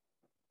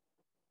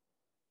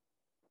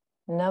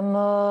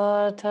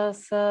Namo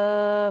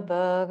tassa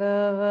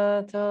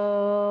bhagavato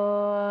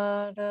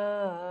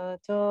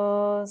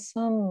arahato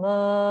samma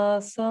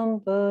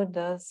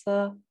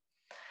sambuddhassa.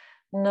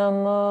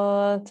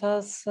 Namo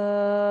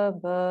tassa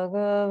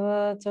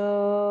bhagavato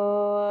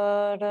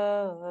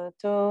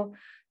arahato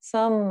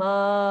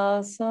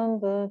samma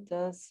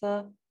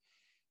sambuddhassa.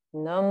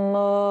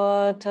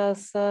 Namo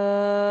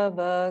tassa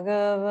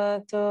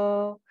bhagavato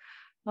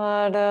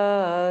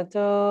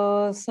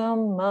arahato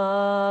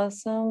samma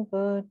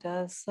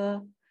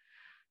sambuddhassa.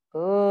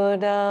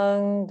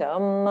 Buddhang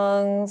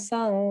dhammang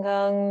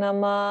sanghang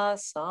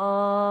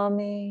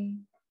namasami.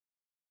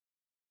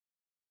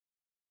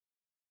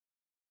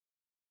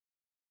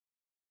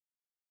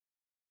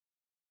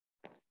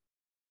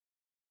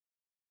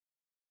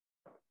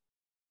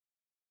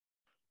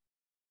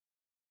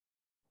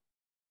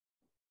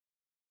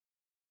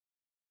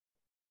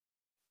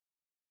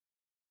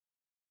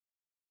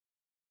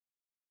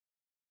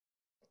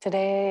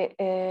 Today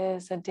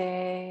is a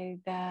day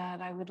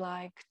that I would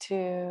like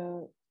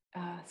to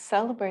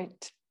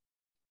celebrate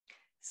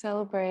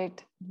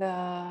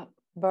the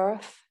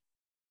birth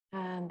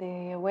and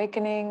the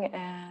awakening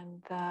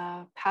and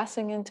the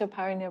passing into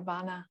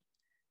parinirvana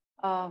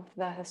of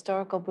the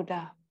historical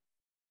Buddha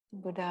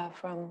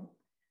from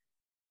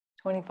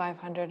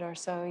 2,500 or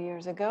so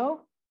years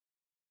ago.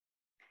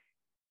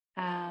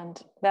 And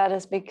that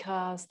is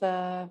because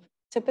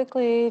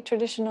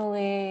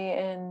traditionally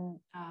in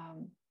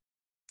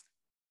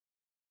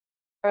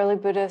early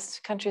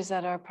Buddhist countries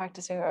that are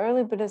practicing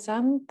early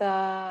Buddhism,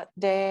 the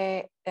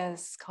day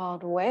is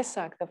called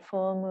Vesak, the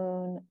full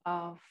moon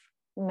of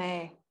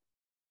May.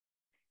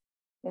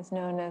 It's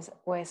known as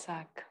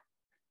Vesak.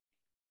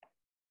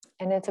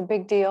 And it's a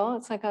big deal.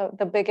 It's like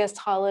the biggest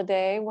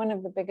holiday, one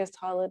of the biggest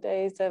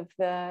holidays of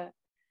the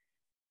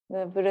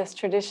Buddhist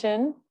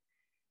tradition.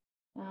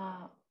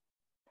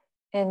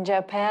 In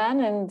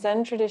Japan and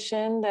Zen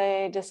tradition,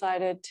 they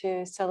decided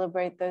to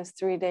celebrate those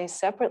 3 days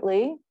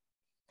separately.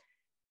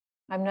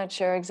 I'm not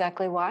sure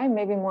exactly why,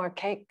 maybe more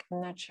cake,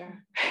 I'm not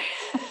sure.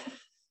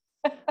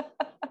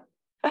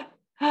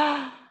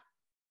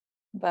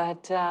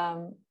 But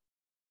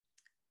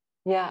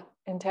yeah,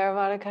 in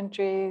Theravada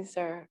countries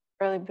or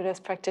early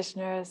Buddhist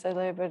practitioners,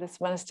 early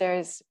Buddhist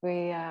monasteries,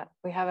 we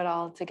have it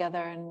all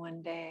together in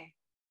one day,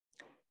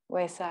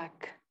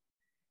 Vesak.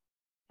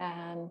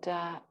 And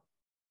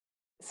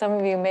some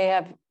of you may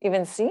have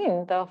even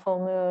seen the full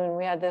moon.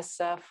 We had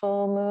this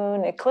full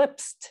moon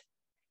eclipsed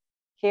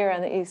here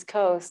on the East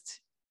Coast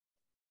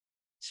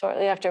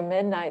shortly after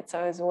midnight,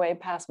 so it was way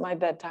past my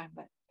bedtime,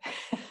 but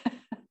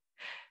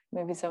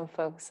maybe some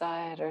folks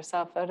saw it or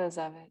saw photos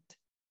of it.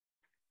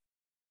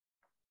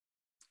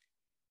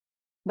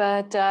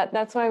 But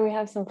that's why we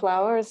have some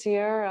flowers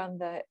here on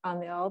the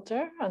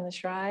altar, on the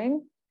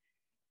shrine.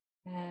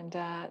 And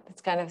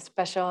it's kind of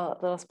special, a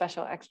little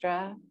special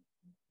extra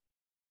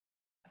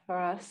for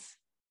us.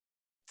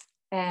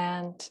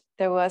 And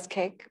there was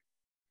cake.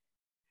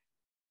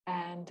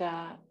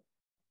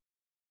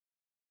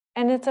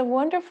 And it's a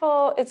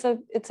wonderful, it's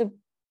a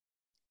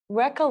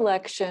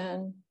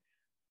recollection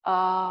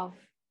of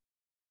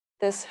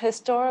this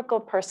historical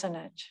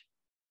personage,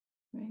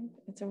 right?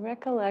 It's a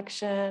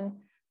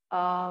recollection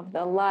of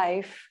the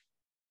life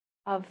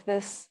of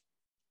this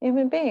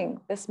human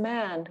being, this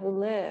man who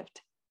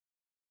lived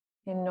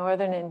in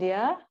northern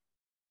India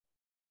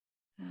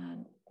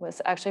and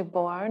was actually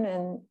born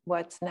in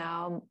what's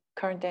now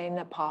current day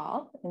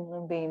Nepal, in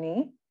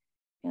Lumbini,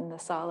 in the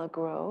Sala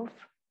Grove,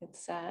 it's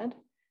said.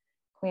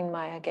 Queen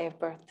Maya gave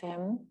birth to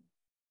him.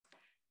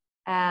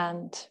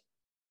 And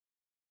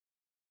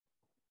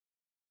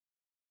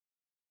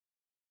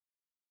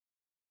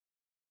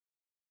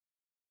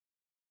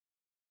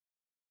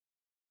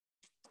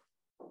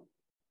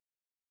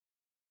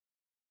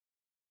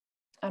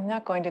I'm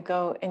not going to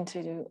go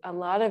into a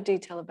lot of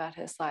detail about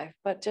his life,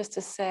 but just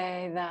to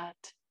say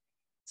that,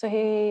 so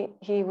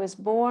he was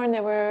born,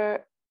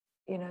 there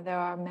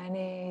are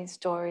many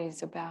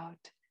stories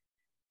about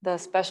the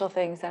special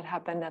things that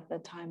happened at the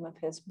time of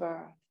his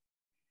birth.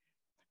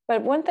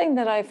 But one thing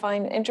that I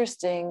find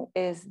interesting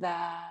is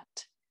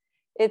that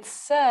it's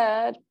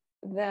said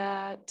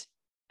that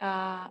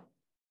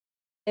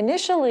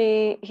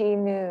initially he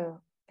knew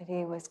that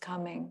he was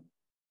coming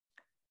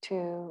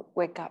to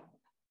wake up,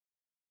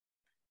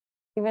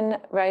 even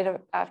right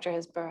after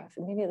his birth,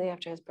 immediately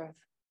after his birth.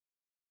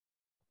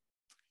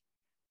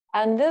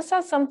 And this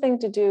has something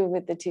to do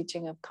with the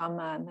teaching of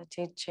karma and the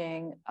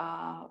teaching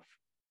of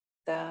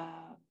the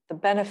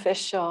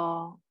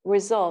beneficial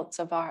results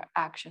of our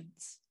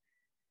actions.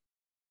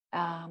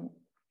 And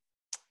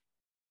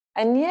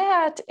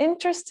yet,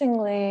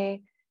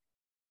 interestingly,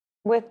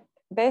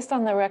 based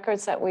on the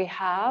records that we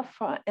have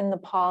in the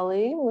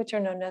Pali, which are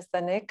known as the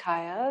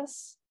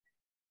Nikayas,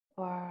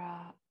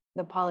 or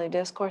the Pali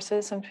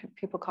discourses, some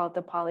people call it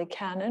the Pali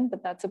canon,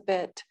 but that's a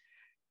bit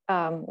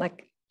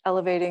like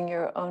elevating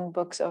your own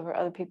books over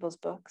other people's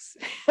books.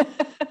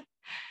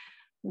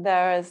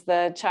 There is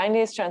the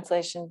Chinese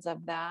translations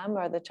of them,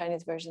 or the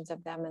Chinese versions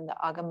of them in the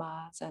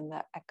Agamas and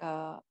the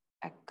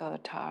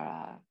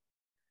Ekotara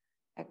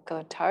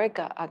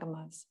Ekottarika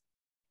agamas,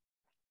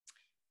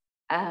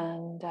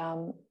 and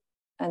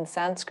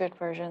Sanskrit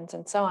versions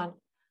and so on.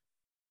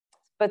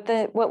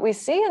 But what we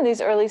see in these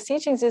early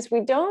teachings is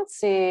we don't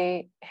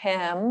see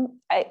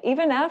him,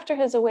 even after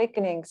his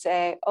awakening,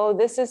 say, oh,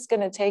 this is going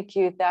to take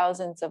you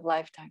thousands of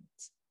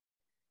lifetimes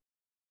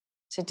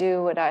to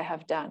do what I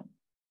have done.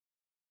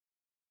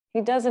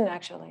 He doesn't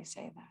actually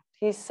say that.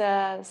 He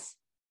says,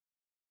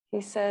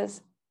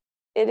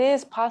 it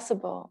is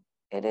possible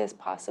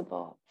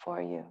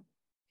for you.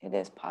 It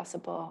is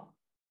possible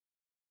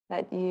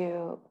that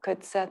you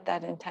could set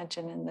that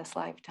intention in this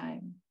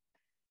lifetime.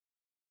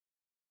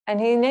 And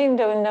he named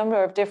a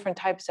number of different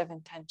types of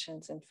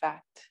intentions, in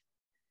fact,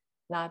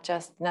 not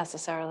just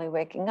necessarily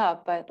waking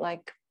up, but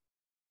like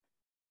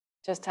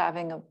just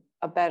having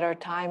a better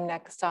time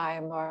next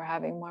time, or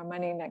having more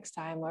money next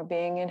time, or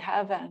being in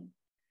heaven,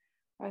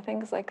 or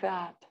things like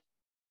that.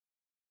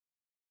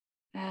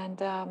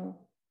 And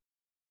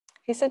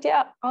he said,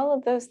 yeah, all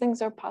of those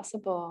things are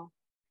possible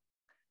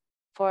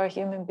for a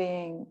human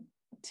being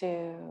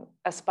to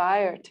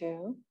aspire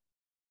to.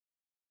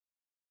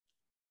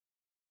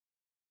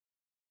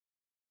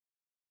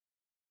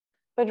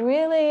 But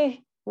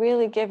really,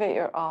 really give it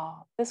your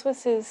all. This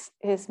was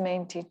his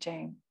main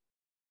teaching,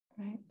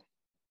 right?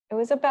 It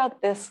was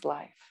about this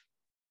life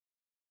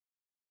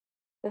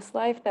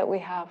that we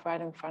have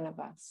right in front of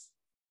us.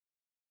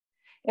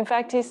 In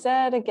fact, he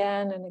said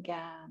again and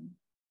again,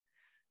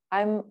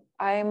 I'm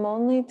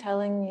only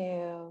telling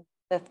you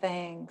the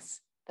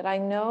things that I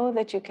know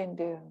that you can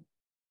do,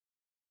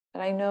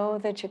 that I know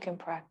that you can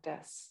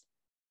practice.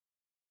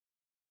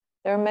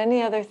 There are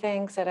many other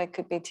things that I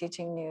could be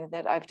teaching you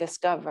that I've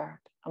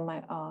discovered on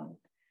my own,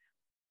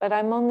 but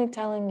I'm only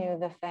telling you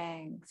the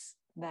things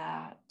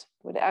that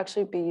would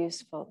actually be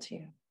useful to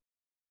you.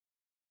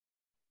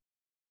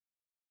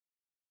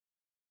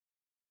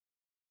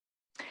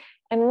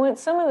 And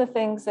some of the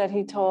things that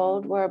he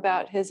told were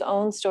about his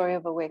own story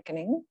of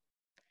awakening.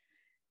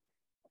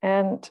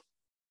 And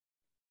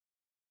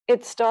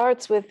it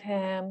starts with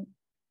him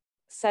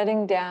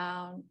setting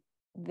down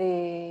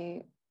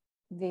the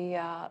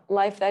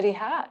life that he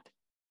had.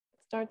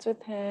 It starts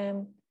with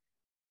him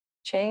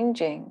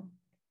changing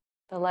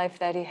the life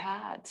that he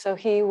had. So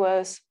he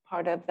was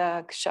part of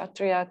the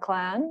Kshatriya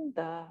clan,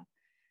 the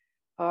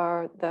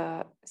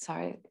Shakya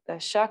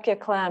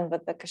clan,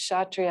 but the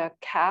Kshatriya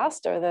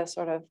caste, or the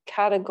sort of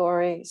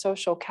category,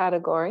 social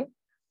category,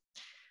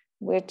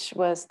 which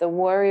was the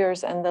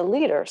warriors and the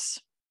leaders.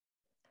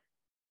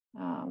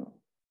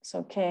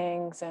 So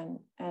kings and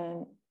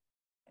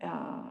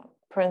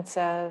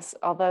princes,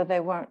 although they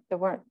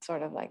weren't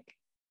sort of like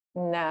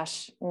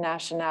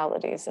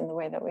nationalities in the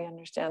way that we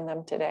understand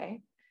them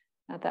today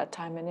at that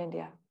time in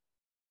India.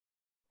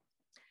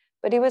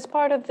 But he was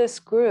part of this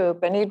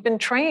group, and he'd been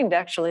trained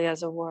actually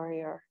as a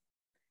warrior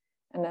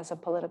and as a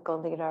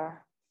political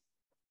leader.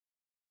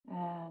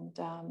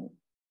 And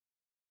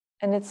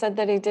it said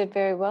that he did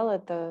very well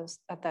at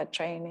that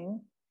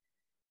training.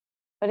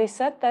 But he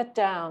set that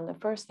down. The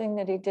first thing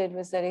that he did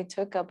was that he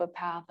took up a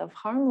path of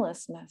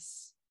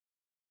harmlessness,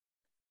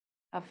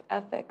 of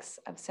ethics,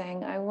 of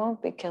saying, I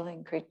won't be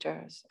killing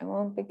creatures. I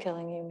won't be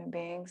killing human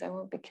beings. I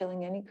won't be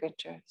killing any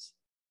creatures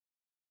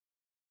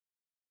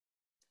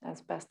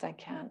as best I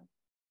can.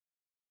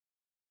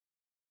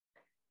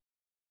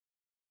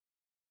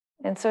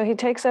 And so he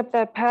takes up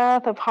that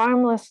path of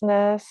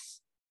harmlessness,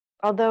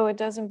 although it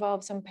does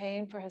involve some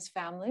pain for his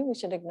family. We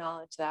should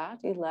acknowledge that.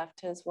 He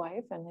left his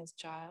wife and his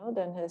child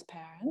and his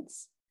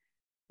parents.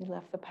 He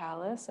left the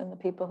palace and the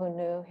people who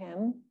knew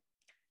him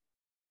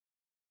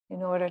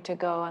in order to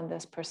go on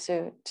this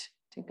pursuit,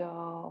 to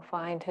go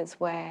find his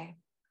way.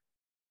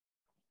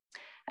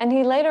 And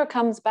he later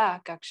comes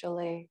back,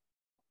 actually,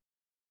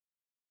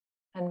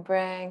 and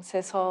brings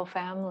his whole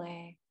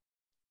family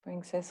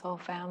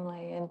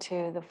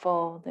into the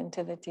fold,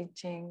 into the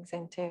teachings,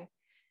 into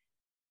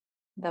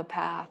the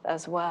path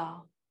as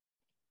well.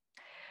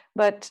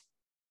 But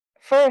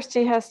first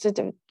he has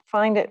to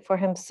find it for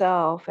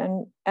himself.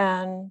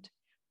 And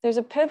there's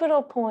a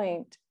pivotal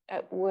point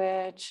at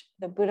which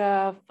the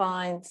Buddha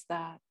finds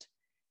that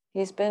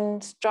he's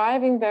been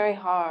striving very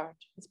hard.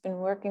 He's been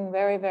working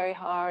very, very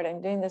hard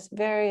and doing this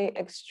very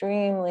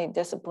extremely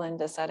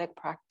disciplined ascetic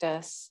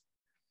practice.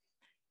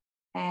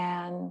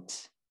 And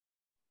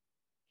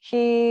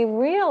he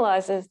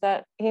realizes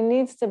that he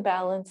needs to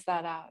balance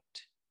that out.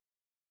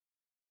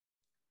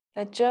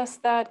 That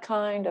just that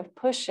kind of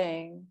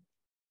pushing,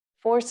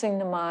 forcing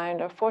the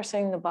mind or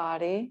forcing the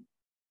body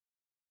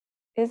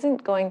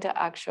isn't going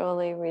to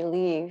actually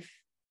relieve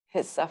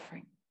his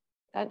suffering.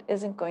 That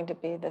isn't going to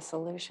be the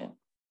solution.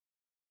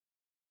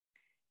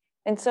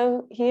 And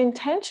so he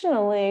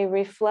intentionally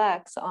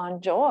reflects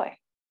on joy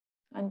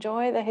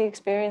that he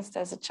experienced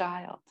as a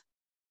child.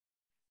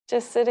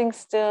 Just sitting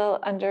still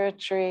under a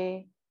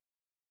tree,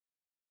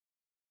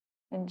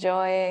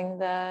 enjoying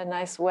the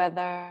nice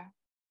weather,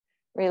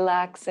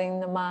 relaxing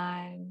the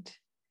mind,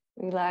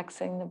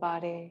 relaxing the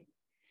body.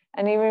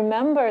 And he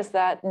remembers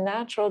that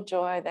natural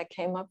joy that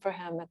came up for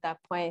him at that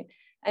point.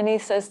 And he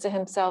says to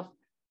himself,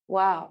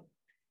 wow,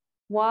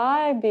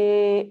 Why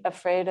be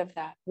afraid of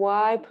that?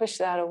 Why push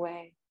that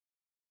away?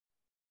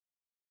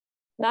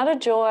 Not a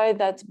joy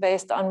that's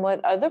based on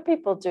what other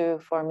people do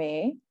for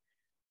me,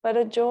 but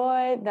a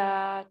joy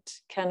that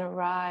can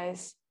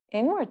arise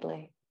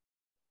inwardly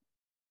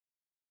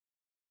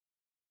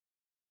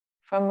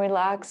from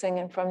relaxing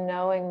and from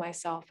knowing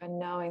myself and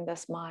knowing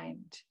this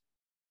mind.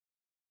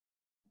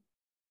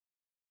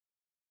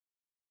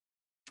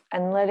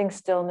 And letting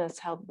stillness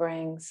help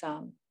bring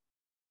some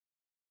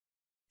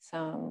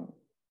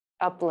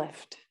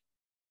uplift.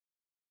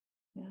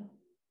 Yeah.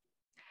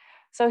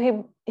 So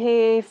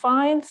he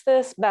finds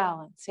this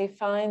balance. He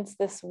finds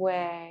this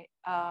way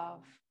of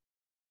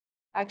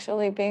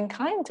actually being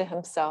kind to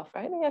himself,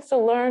 right? He has to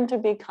learn to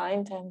be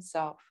kind to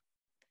himself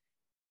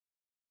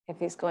if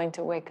he's going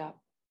to wake up.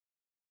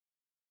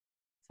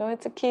 So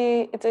it's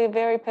a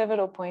very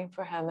pivotal point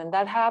for him. And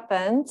that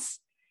happens.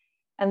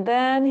 And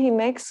then he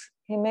makes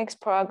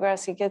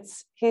progress.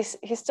 He's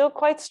still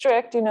quite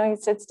strict. He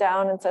sits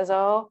down and says,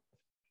 oh,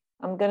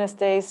 I'm going to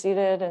stay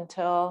seated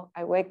until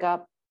I wake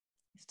up.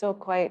 He's still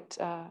quite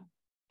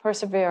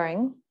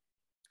persevering.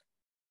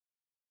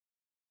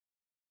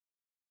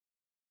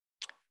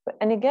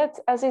 And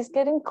as he's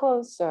getting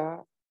closer,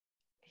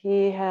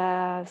 he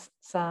has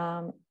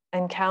some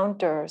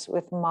encounters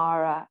with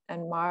Mara.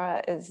 And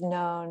Mara is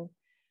known.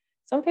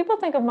 Some people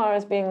think of Mara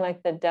as being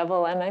like the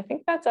devil. And I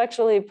think that's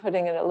actually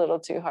putting it a little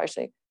too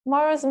harshly.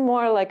 Mara's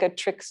more like a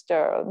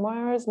trickster.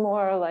 Mara's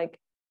more like,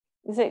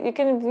 you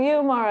can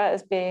view Mara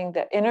as being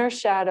the inner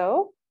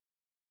shadow,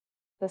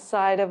 the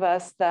side of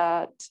us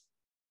that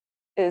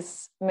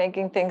is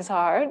making things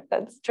hard,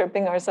 that's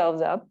tripping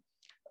ourselves up.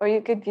 Or you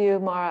could view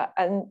Mara,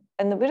 and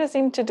the Buddha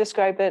seemed to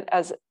describe it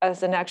as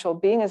an actual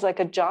being, as like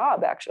a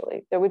job,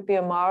 actually. There would be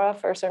a Mara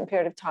for a certain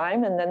period of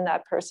time, and then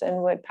that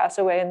person would pass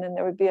away, and then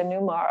there would be a new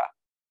Mara.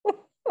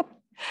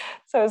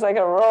 So it's like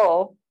a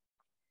role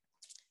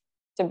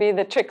to be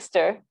the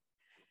trickster.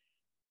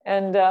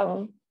 And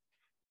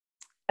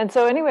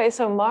so anyway,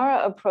 so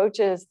Mara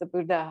approaches the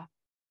Buddha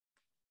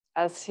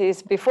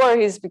before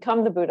he's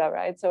become the Buddha,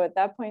 right? So at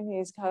that point,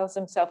 he calls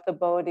himself the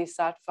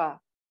Bodhisattva,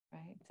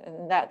 right?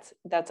 And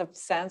that's a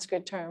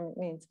Sanskrit term.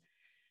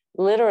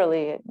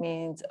 Literally, it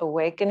means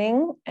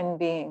awakening and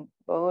being.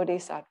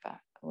 Bodhisattva,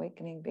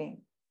 awakening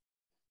being.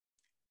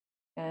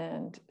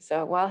 And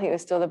so while he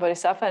was still the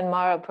Bodhisattva, and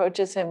Mara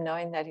approaches him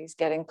knowing that he's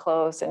getting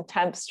close and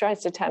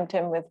tries to tempt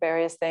him with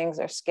various things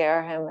or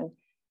scare him, and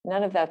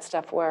none of that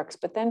stuff works.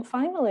 But then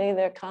finally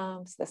there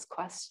comes this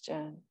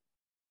question.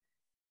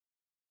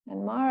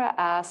 And Mara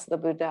asks the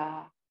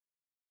Buddha,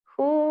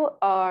 who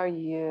are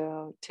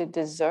you to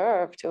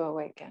deserve to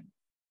awaken?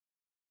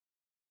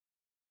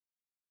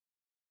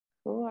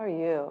 Who are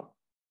you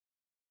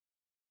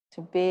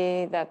to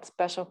be that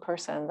special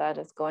person that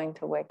is going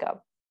to wake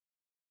up?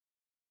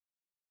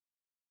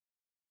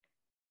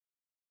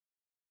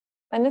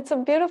 And it's a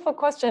beautiful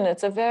question. I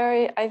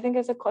think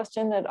it's a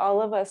question that all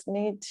of us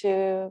need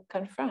to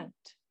confront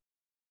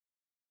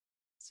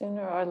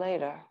sooner or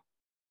later,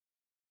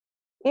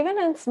 even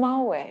in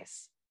small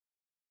ways.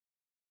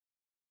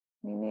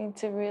 We need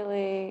to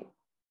really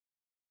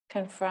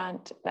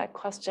confront that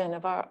question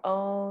of our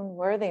own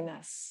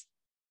worthiness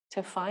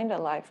to find a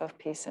life of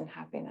peace and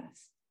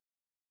happiness.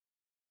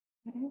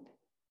 Right?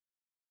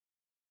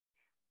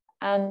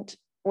 And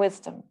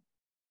wisdom,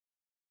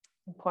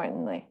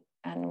 importantly,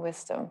 and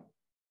wisdom.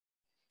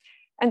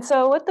 And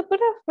so what the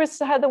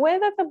way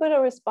that the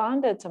Buddha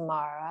responded to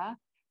Mara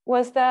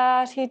was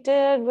that he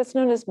did what's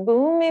known as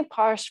Bhumi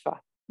Parsva,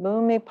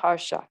 Bhumi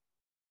Parsha.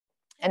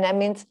 And that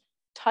means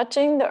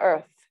touching the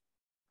earth.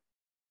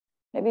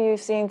 Maybe you've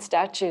seen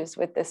statues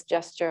with this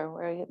gesture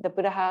where the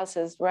Buddha has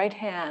his right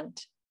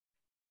hand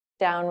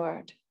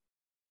downward.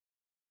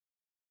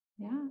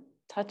 Yeah,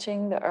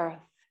 touching the earth.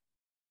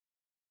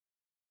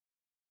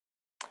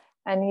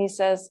 And he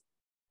says,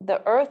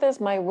 the earth is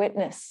my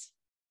witness.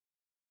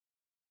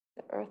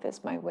 The earth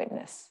is my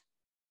witness.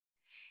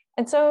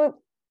 And so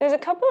there's a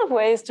couple of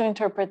ways to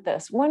interpret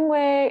this. One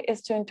way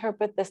is to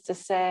interpret this to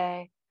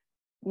say,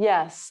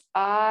 yes,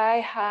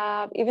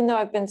 even though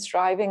I've been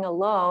striving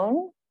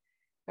alone,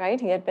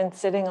 right? He had been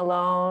sitting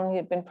alone, he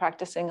had been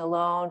practicing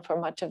alone for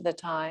much of the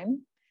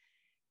time,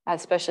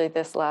 especially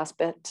this last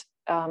bit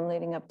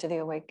leading up to the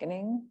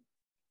awakening.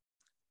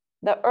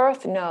 The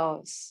earth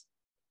knows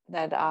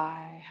that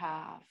I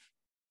have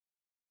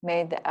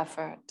made the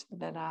effort,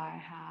 that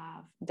I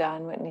have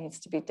done what needs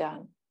to be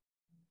done.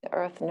 The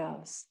earth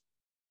knows.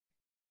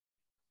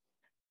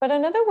 But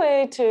another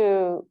way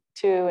to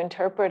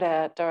interpret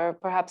it, or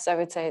perhaps I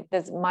would say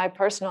this, my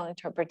personal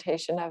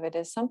interpretation of it,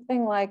 is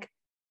something like,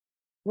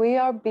 we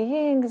are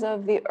beings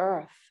of the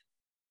earth.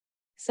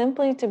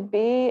 Simply to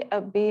be a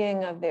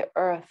being of the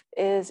earth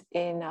is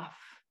enough,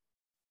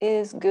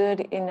 is good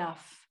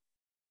enough.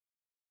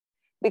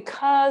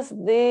 Because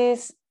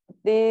these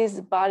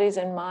bodies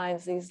and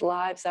minds, these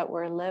lives that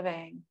we're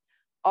living,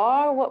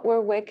 are what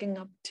we're waking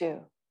up to.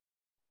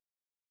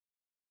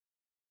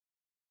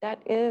 That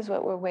is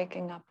what we're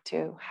waking up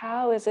to.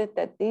 How is it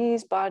that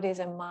these bodies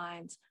and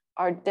minds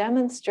are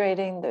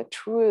demonstrating the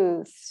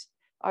truths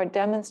are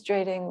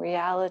demonstrating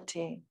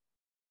reality.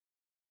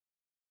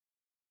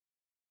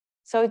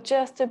 So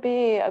just to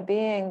be a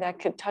being that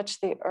could touch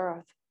the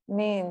earth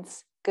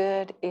means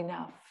good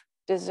enough,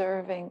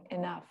 deserving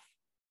enough.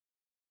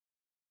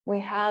 We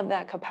have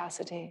that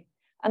capacity.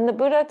 And the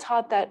Buddha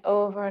taught that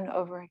over and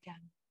over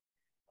again,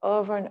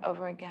 over and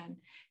over again.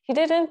 He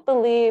didn't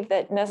believe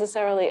that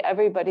necessarily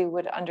everybody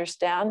would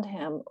understand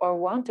him or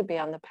want to be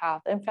on the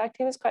path. In fact,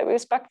 he was quite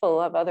respectful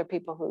of other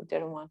people who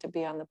didn't want to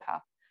be on the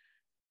path.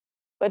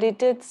 But he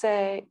did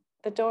say,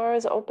 the door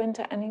is open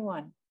to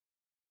anyone.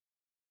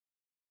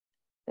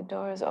 The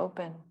door is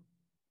open.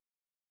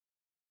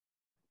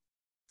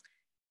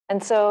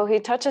 And so he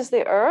touches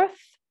the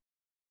earth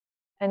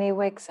and he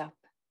wakes up.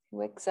 He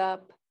wakes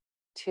up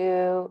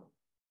to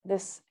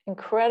this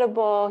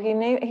incredible,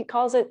 he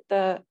calls it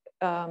the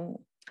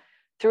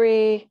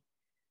three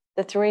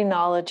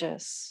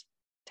knowledges,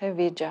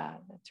 Tevijja,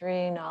 the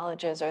three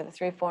knowledges or the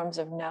three forms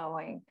of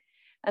knowing.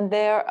 And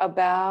they're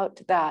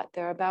about that.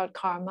 They're about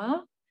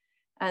karma,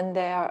 and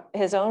they're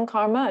his own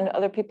karma and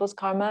other people's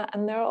karma.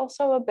 And they're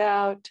also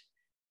about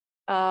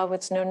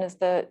what's known as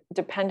the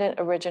dependent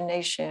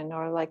origination,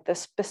 or like the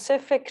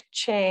specific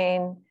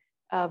chain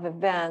of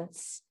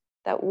events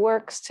that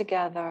works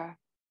together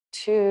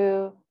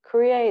to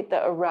create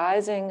the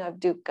arising of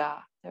dukkha,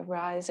 the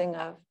rising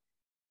of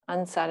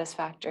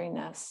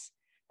unsatisfactoriness,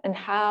 and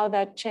how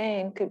that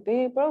chain could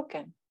be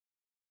broken.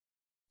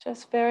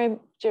 Just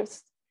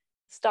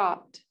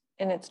stopped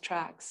in its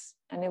tracks,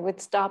 and it would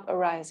stop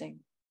arising.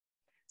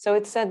 So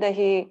it's said that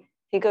he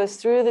goes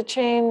through the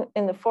chain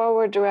in the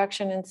forward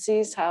direction and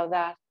sees how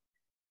that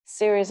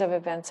series of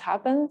events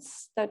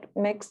happens that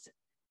makes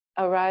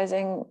the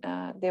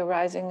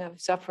arising of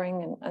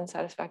suffering and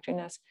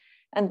unsatisfactoriness.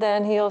 And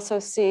then he also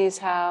sees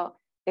how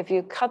if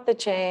you cut the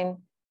chain,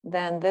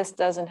 then this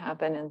doesn't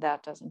happen and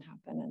that doesn't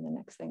happen and the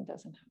next thing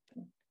doesn't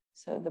happen.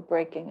 So the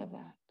breaking of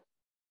that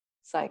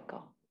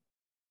cycle.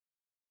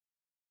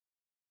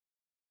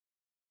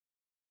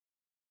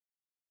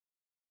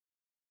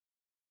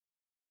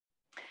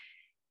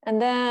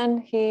 And then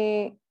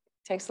he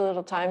takes a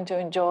little time to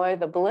enjoy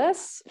the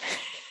bliss,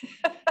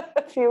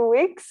 a few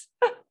weeks.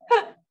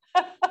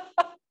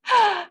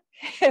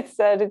 It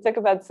said it took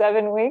about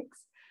 7 weeks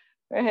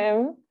for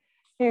him.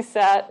 He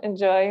sat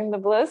enjoying the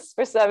bliss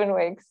for 7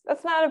 weeks.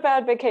 That's not a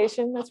bad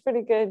vacation. That's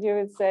pretty good, you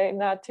would say,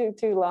 not too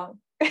long.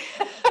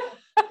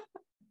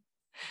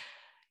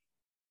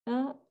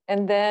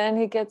 And then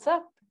he gets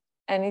up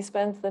and he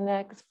spends the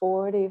next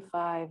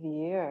 45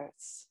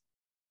 years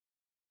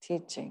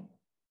teaching,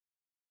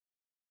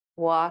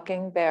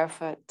 walking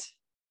barefoot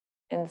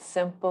in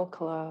simple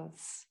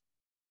clothes,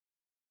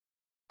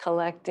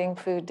 collecting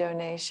food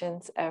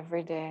donations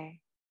every day,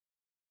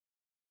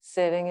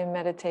 sitting in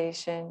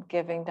meditation,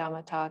 giving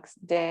Dhamma talks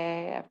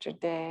day after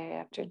day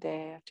after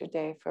day after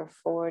day for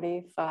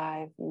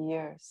 45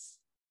 years.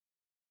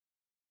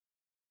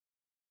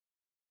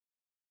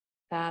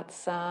 That's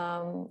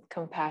some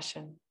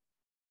compassion.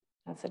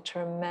 That's a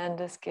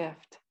tremendous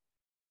gift.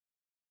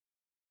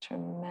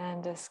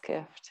 Tremendous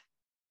gift.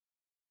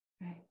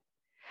 Right?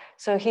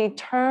 So he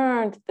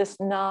turned this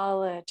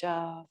knowledge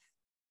of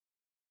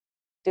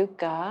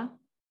dukkha,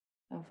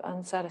 of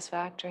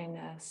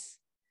unsatisfactoriness,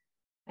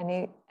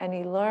 and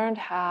he learned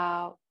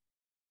how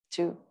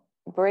to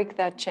break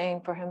that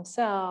chain for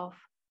himself.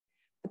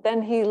 But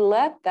then he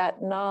let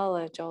that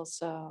knowledge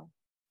also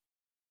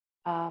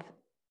of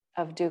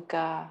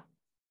dukkha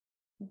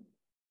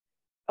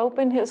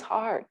open his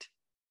heart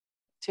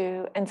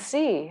to and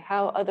see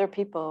how other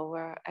people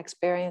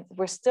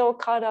were still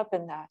caught up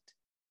in that,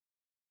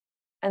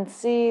 and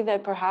see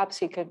that perhaps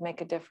he could make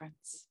a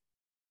difference.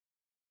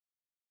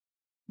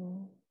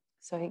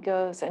 So he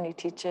goes and he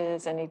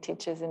teaches and he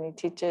teaches and he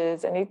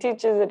teaches and he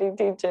teaches and he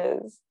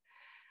teaches.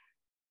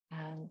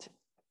 And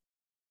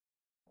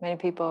many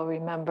people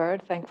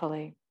remembered,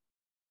 thankfully.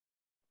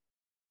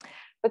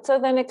 But so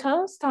then it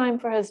comes time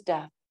for his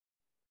death.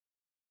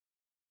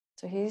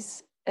 So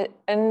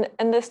and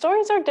the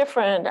stories are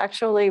different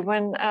actually.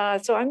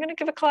 So I'm going to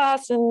give a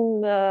class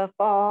in the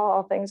fall,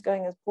 all things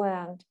going as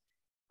planned,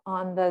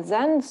 on the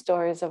Zen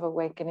stories of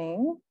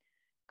awakening,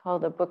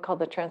 called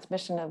The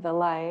Transmission of the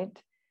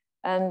Light.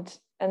 And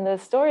the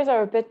stories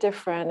are a bit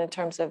different in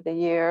terms of the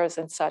years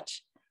and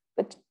such,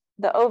 but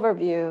the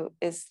overview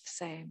is the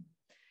same.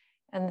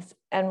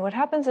 And what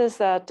happens is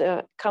that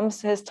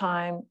comes his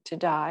time to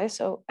die.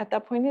 So at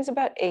that point, he's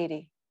about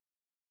 80.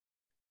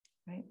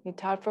 Right? He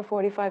taught for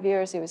 45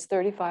 years. He was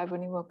 35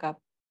 when he woke up.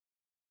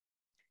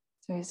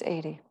 So he's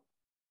 80.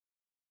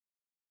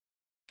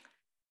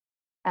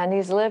 And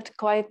he's lived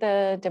quite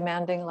the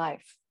demanding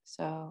life.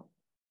 So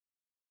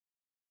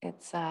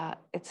it's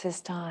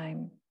his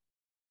time.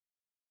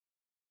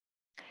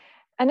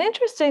 And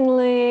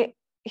interestingly,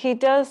 he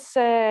does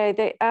say,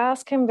 they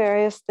ask him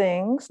various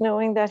things,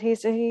 knowing that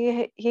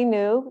he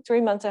knew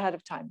 3 months ahead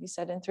of time. He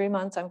said, in 3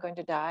 months, I'm going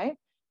to die.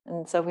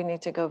 And so we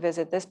need to go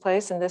visit this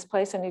place and this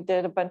place. And he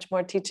did a bunch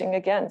more teaching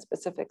again,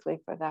 specifically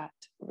for that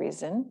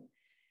reason,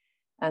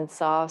 and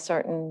saw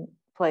certain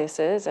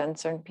places and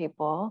certain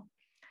people.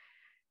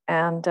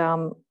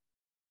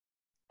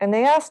 And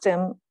they asked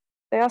him,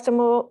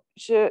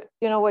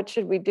 well, what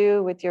should we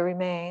do with your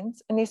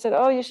remains? And he said,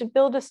 oh, you should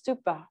build a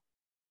stupa.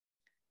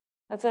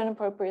 That's an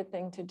appropriate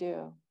thing to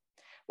do,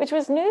 which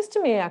was news to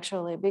me,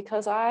 actually,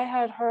 because I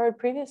had heard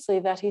previously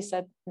that he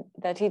said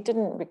that he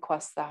didn't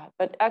request that,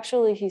 but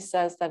actually he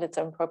says that it's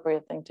an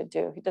appropriate thing to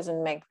do. He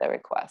doesn't make the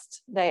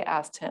request. They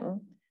asked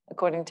him,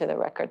 according to the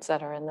records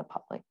that are in the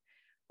public,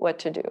 what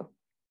to do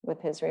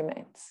with his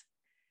remains.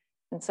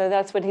 And so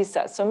that's what he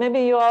says. So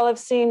maybe you all have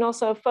seen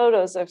also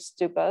photos of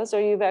stupas,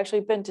 or you've actually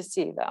been to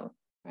see them,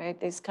 right?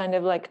 These kind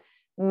of like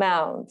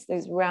mounds,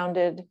 these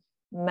rounded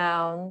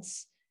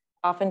mounds.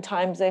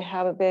 Oftentimes they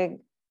have a big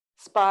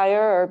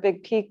spire or a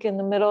big peak in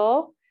the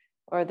middle,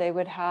 or they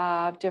would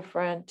have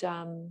different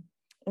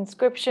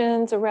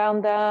inscriptions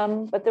around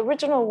them. But the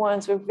original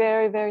ones were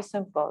very, very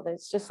simple.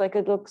 It's just like,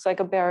 it looks like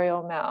a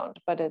burial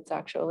mound, but it's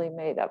actually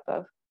made up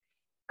of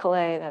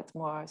clay that's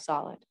more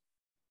solid.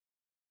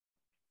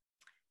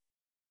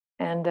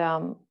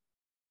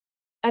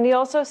 And he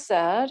also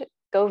said,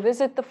 go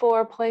visit the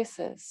 4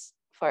 places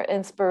for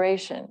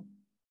inspiration.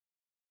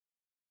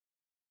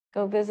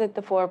 Go visit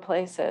the 4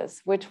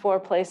 places. Which 4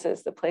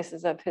 places? The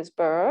places of his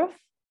birth,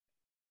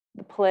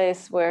 the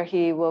place where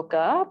he woke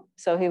up.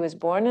 So he was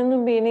born in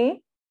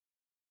Lumbini,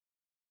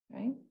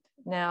 right?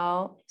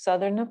 Now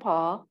southern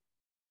Nepal.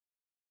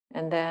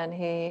 And then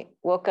he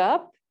woke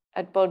up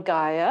at Bodh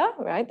Gaya,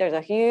 right? There's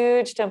a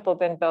huge temple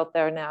been built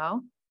there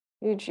now.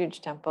 Huge, huge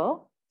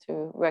temple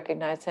to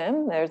recognize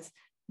him. There's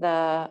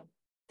the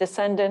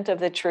descendant of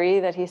the tree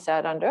that he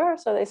sat under,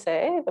 so they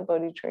say, the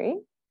Bodhi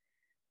tree.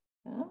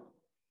 Yeah.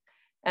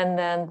 And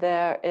then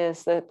there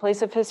is the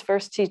place of his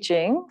first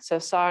teaching, so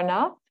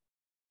Sarnath.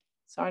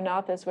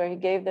 Sarnath is where he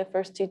gave the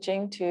first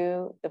teaching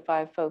to the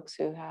 5 folks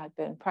who had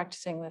been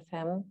practicing with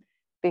him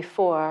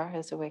before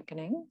his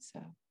awakening,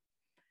 so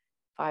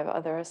 5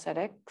 other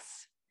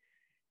ascetics.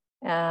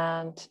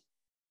 And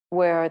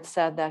where it's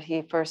said that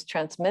he first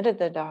transmitted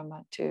the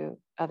Dharma to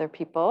other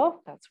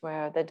people. That's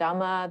where the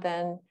Dhamma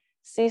then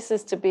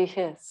ceases to be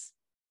his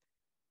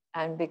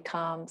and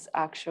becomes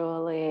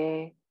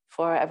actually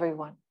for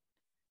everyone.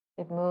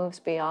 It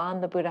moves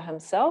beyond the Buddha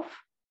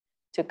himself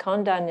to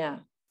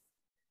Kondanya,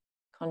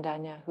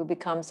 who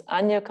becomes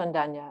Anya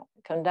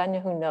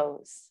Kondanya who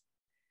knows,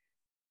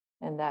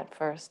 in that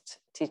first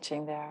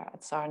teaching there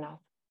at Sarnath.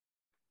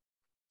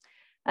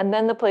 And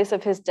then the place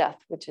of his death,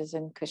 which is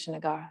in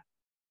Kushinagara.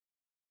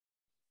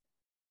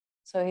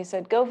 So he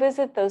said, go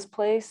visit those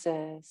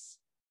places,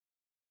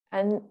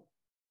 and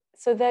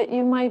so that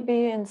you might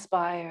be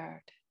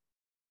inspired.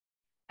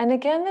 And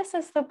again, this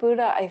is the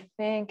Buddha, I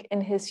think,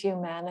 in his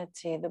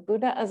humanity, the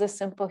Buddha as a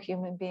simple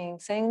human being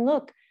saying,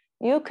 look,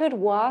 you could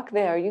walk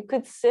there, you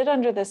could sit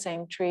under the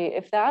same tree.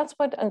 If that's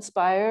what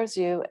inspires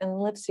you and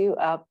lifts you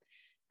up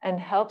and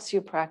helps you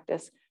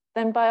practice,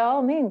 then by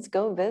all means,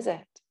 go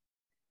visit,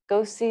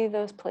 go see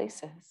those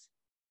places,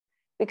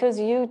 because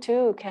you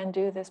too can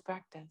do this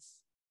practice.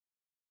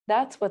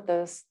 That's what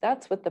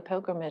the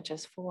pilgrimage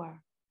is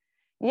for.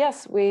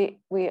 Yes, we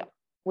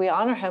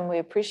honor him, we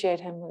appreciate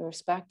him, we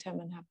respect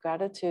him, and have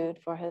gratitude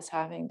for his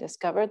having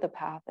discovered the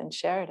path and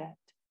shared it.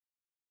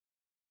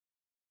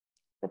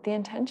 But the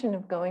intention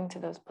of going to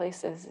those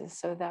places is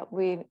so that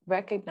we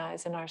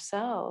recognize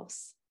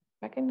ourselves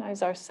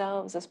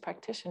as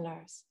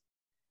practitioners,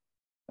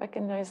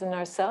 recognize in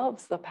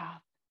ourselves the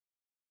path,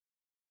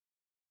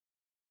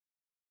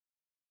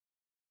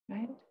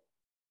 right?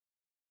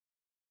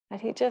 That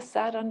he just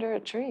sat under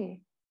a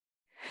tree.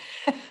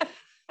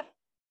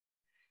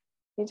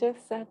 He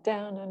just sat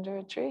down under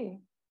a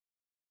tree.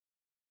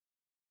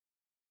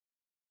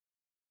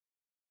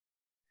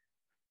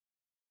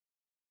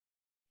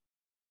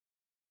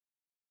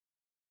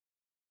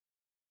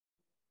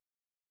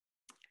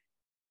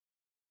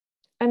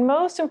 And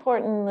most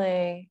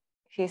importantly,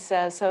 he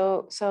says,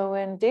 so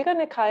in Digha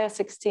Nikaya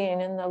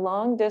 16, in the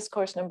long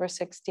discourse number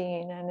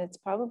 16, and it's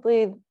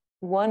probably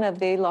one of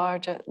the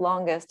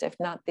longest, if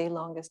not the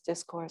longest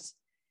discourse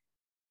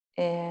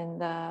in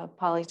the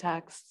Pali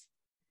text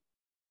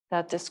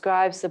that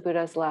describes the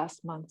Buddha's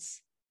last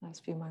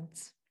few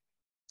months,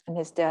 and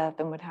his death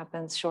and what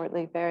happens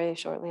very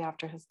shortly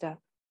after his death.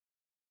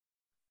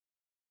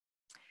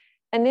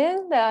 And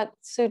in that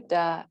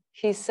sutta,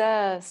 he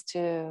says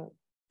to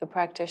the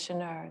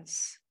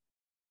practitioners,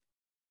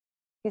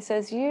 he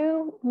says,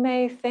 you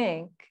may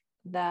think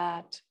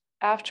that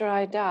after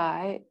I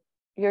die,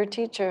 your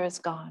teacher is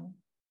gone.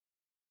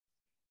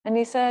 And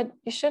he said,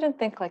 you shouldn't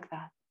think like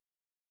that.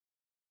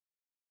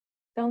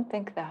 Don't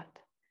think that.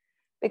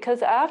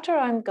 Because after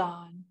I'm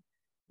gone,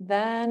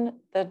 then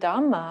the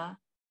Dhamma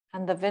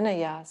and the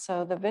Vinaya,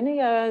 so the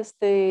Vinaya is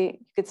you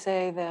could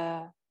say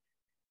the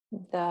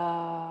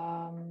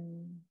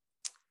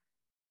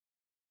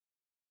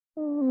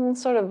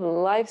sort of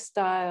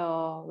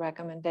lifestyle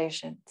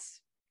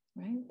recommendations,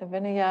 right? The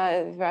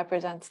Vinaya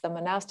represents the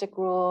monastic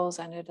rules,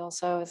 and it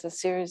also is a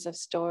series of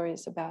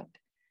stories about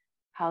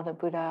how the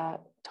Buddha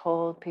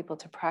told people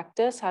to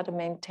practice, how to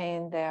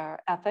maintain their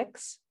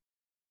ethics.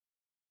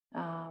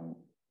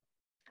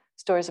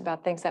 stories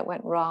about things that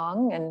went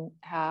wrong and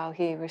how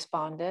he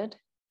responded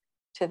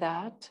to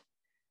that.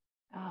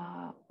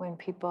 When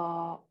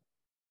people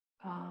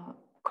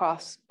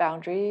crossed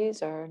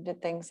boundaries or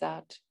did things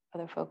that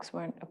other folks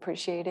weren't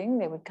appreciating,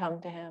 they would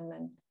come to him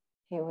and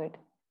he would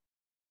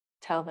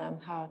tell them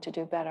how to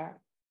do better.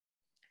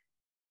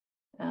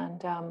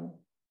 And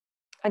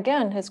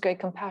again, his great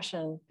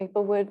compassion.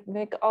 People would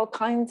make all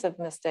kinds of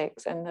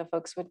mistakes and the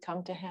folks would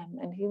come to him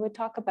and he would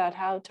talk about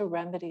how to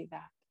remedy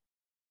that.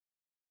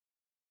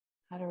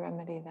 How to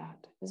remedy that.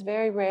 It was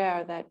very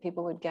rare that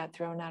people would get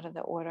thrown out of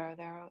the order.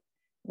 There are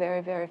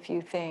very, very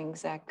few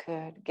things that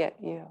could get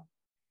you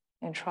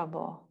in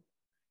trouble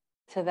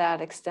to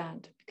that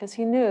extent, because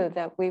he knew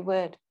that we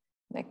would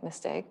make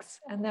mistakes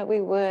and that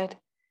we would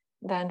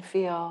then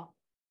feel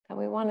that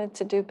we wanted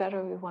to do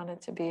better. We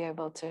wanted to be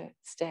able to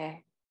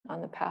stay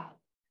on the path,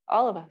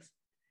 all of us.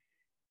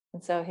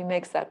 And so he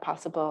makes that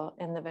possible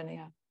in the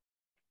Vinaya.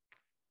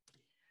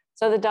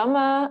 So the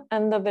Dhamma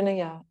and the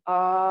Vinaya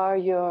are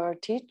your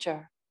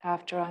teacher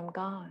after I'm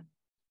gone.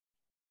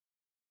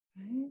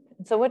 Right?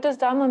 And so what does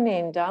Dhamma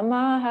mean?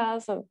 Dhamma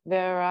has a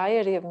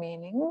variety of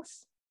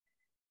meanings.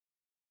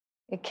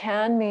 It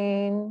can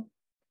mean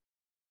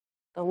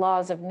the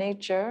laws of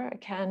nature.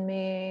 It can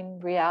mean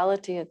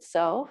reality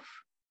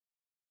itself.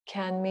 It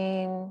can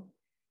mean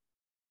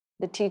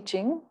the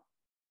teaching,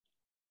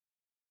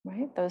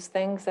 right? Those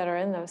things that are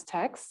in those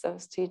texts,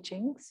 those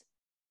teachings.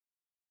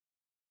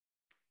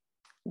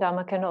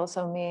 Dhamma can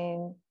also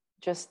mean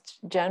just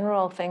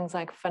general things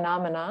like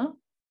phenomena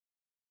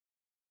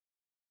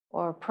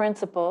or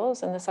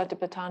principles. In the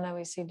Satipatthana,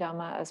 we see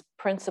Dhamma as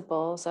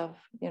principles of,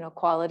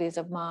 qualities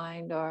of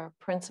mind or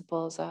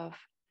principles of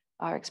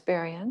our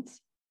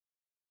experience.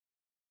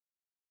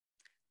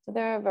 So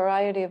there are a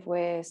variety of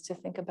ways to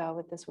think about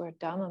what this word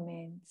Dhamma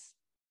means.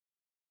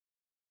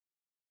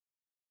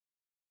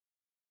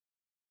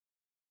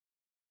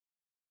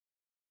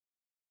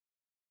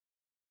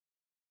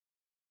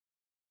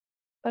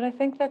 But I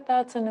think that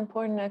that's an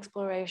important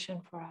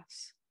exploration for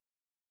us.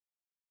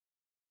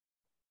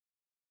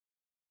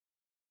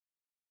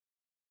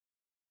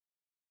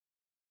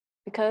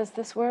 Because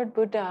this word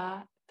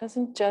Buddha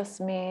doesn't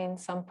just mean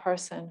some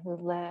person who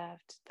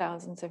lived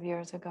thousands of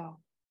years ago.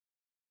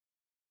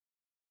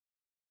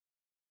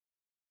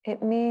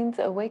 It means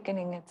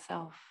awakening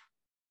itself.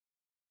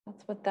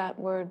 That's what that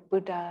word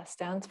Buddha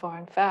stands for.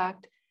 In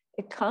fact,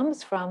 it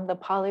comes from the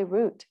Pali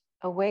root,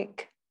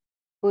 awake,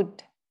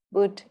 Bud,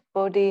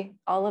 Bodhi.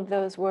 All of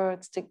those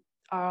words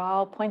are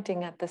all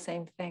pointing at the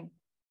same thing,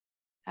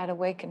 at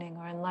awakening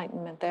or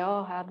enlightenment. They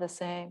all have the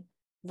same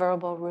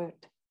verbal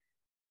root.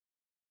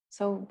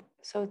 So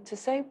to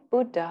say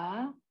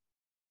Buddha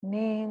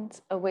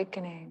means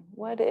awakening.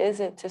 What is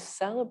it to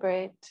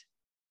celebrate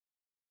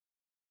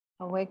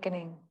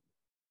awakening?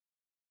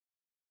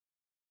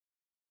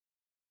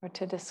 Or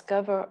to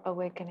discover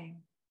awakening?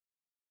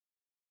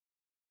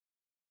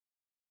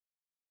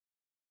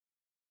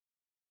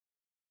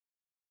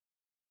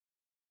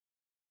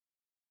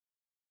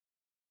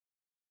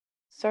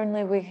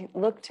 Certainly we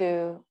look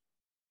to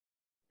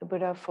the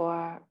Buddha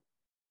for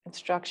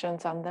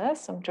instructions on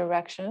this, some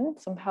direction,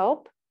 some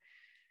help.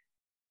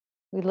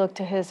 We look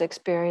to his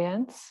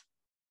experience.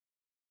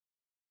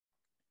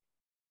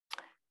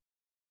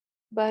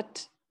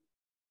 But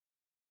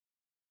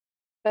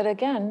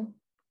again,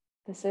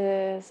 this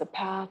is a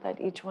path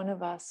that each one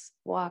of us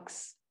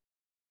walks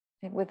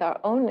with our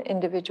own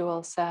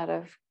individual set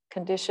of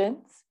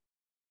conditions.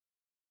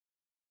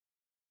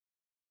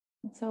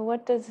 And so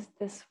what does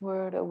this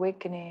word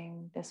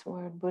awakening, this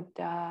word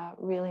Buddha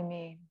really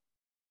mean?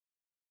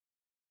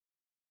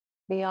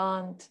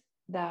 Beyond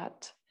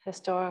that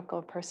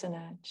historical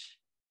personage,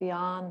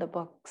 beyond the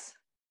books.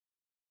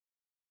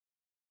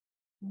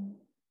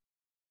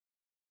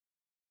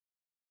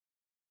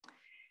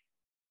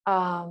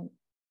 A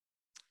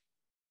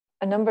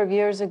number of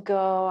years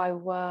ago, I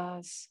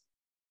was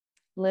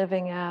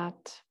living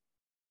at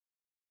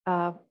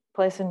a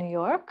place in New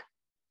York.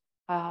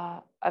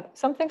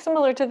 Something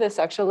similar to this,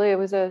 actually. It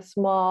was a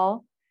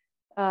small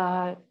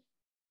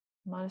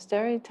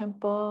monastery,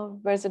 temple,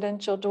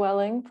 residential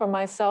dwelling for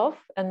myself,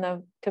 and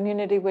the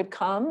community would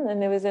come,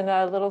 and it was in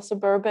a little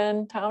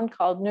suburban town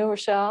called New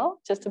Rochelle,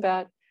 just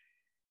about,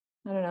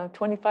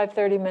 25,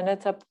 30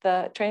 minutes up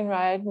the train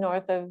ride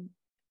north of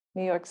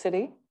New York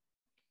City.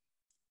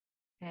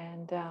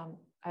 And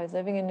I was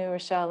living in New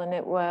Rochelle, and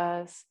it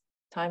was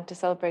time to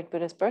celebrate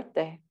Buddha's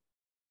birthday.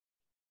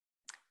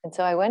 And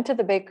so I went to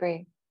the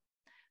bakery,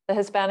 the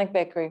Hispanic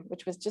bakery,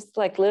 which was just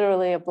like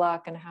literally a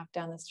block and a half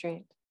down the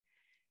street.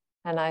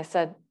 And I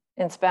said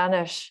in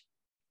Spanish,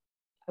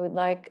 I would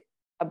like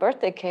a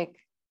birthday cake.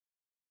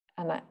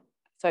 And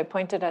so I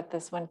pointed at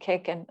this one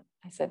cake and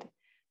I said,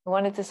 I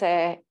wanted to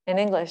say in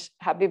English,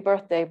 happy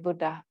birthday,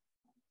 Buddha.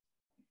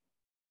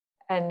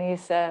 And he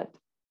said,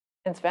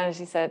 in Spanish,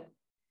 he said,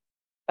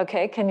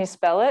 okay, can you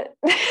spell it?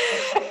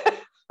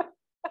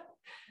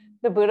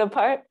 The Buddha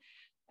part.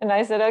 And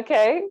I said,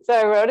 okay. So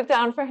I wrote it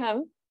down for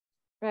him,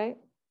 right?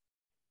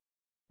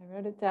 I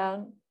wrote it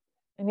down.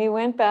 And he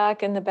went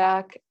back in the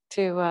back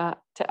to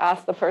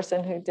ask the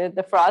person who did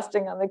the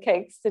frosting on the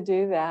cakes to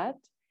do that.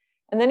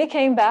 And then he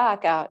came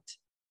back out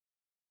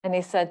and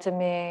he said to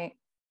me,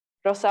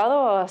 "Rosado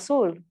o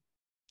azul?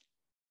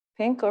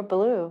 Pink or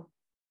blue?"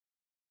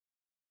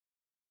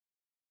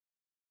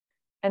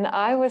 And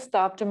I was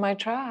stopped in my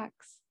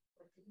tracks.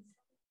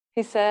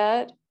 He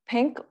said,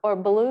 "Pink or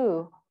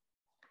blue?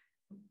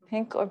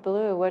 Pink or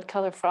blue? What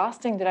color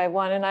frosting did I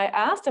want?" And I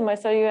asked him, I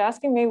said, "Are you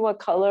asking me what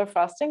color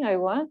frosting I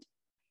want?"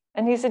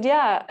 And he said,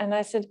 "Yeah." And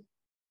I said,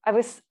 I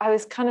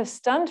was kind of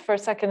stunned for a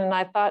second. And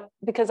I thought,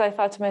 because I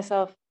thought to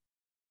myself,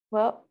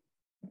 well,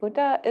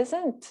 Buddha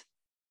isn't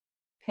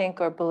pink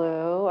or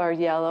blue or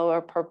yellow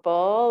or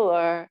purple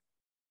or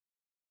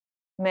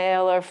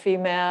male or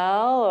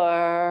female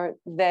or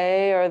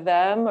they or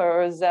them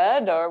or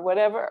Zed or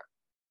whatever.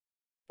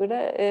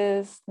 Buddha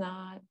is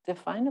not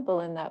definable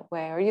in that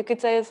way. Or you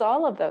could say it's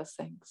all of those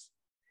things.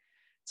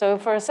 So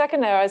for a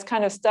second there, I was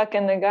kind of stuck,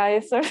 and the guy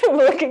is sort of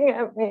looking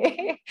at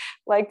me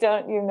like,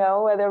 don't you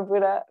know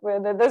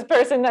whether this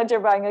person that you're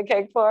buying a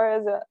cake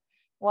for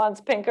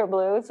wants pink or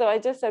blue? So I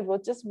just said, well,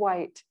 just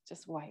white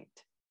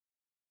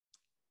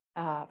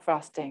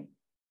frosting.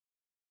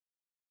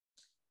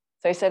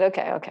 So he said,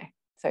 okay.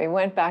 So he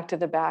went back to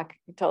the back.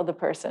 He told the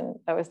person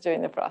that was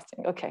doing the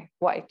frosting, okay,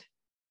 white,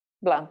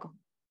 blanco.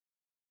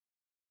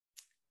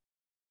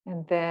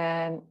 And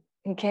then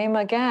he came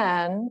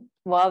again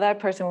while that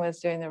person was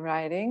doing the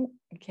writing.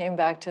 He came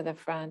back to the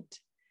front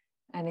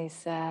and he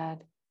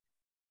said,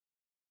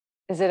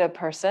 "Is it a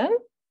person?"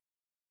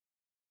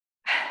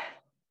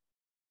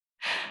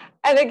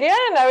 And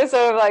again, I was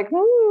sort of like,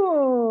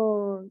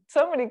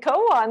 so many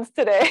koans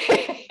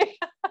today.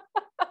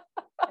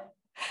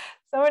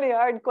 So many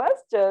hard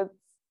questions.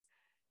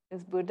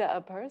 Is Buddha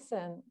a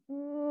person?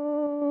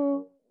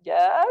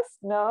 Yes,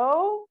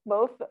 no,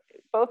 both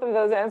of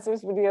those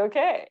answers would be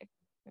okay,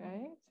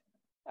 right?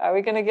 Are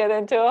we going to get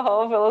into a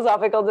whole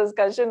philosophical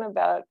discussion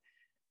about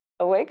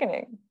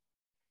awakening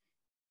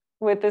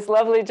with this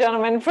lovely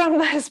gentleman from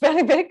the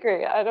Hispanic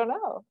bakery? I don't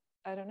know.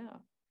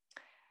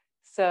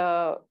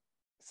 So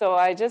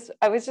I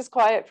was just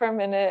quiet for a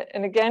minute.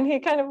 And again, he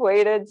kind of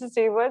waited to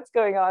see what's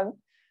going on.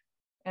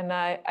 And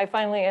I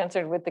finally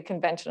answered with the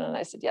convention. And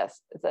I said,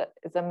 yes,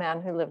 it's a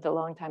man who lived a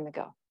long time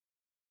ago.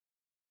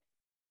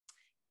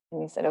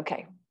 And he said,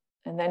 okay.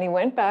 And then he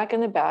went back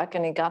in the back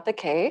and he got the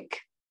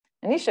cake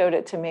and he showed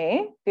it to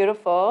me.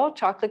 Beautiful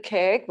chocolate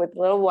cake with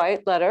little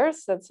white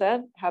letters that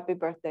said, "Happy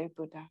birthday,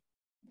 Buddha."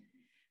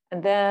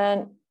 And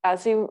then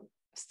as he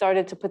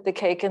started to put the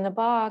cake in the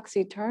box,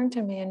 he turned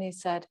to me and he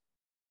said,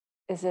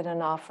 "Is it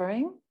an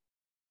offering?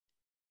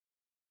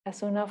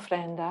 Es una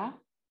ofrenda?"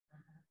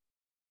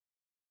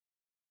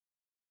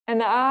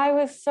 And I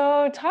was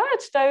so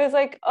touched. I was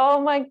like,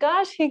 oh my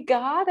gosh, he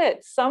got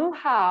it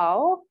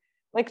somehow.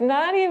 Like,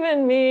 not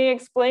even me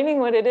explaining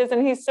what it is.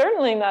 And he's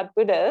certainly not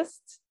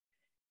Buddhist.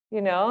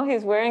 You know,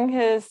 he's wearing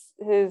his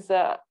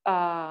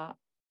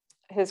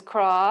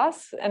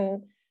cross,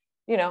 and,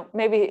 you know,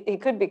 maybe he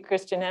could be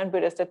Christian and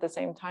Buddhist at the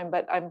same time,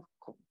 but I'm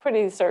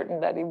pretty certain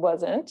that he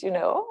wasn't, you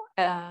know.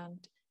 And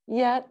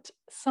yet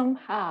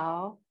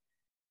somehow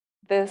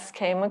this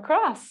came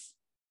across,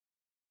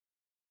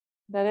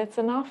 that it's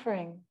an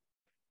offering.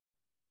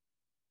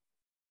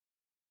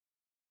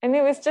 And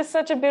it was just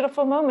such a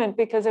beautiful moment,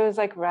 because it was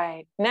like,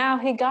 right, now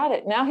he got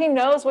it. Now he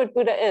knows what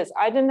Buddha is.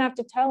 I didn't have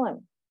to tell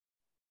him.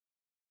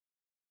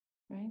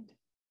 Right?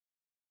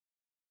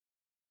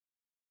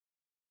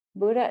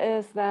 Buddha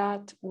is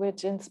that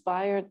which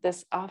inspired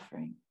this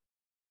offering.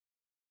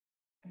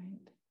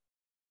 Right?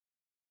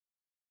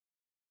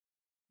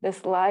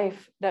 This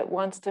life that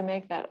wants to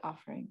make that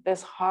offering,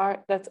 this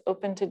heart that's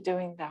open to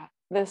doing that,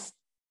 this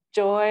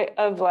joy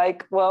of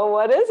like, well,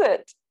 what is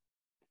it?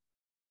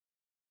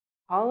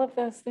 All of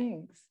those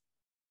things.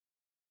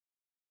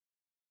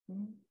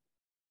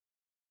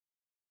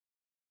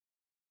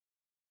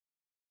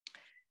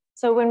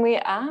 So when we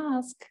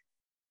ask,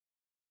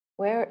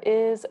 where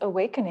is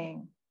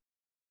awakening?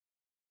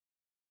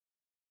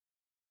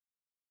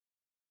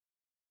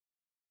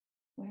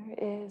 Where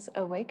is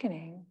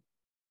awakening?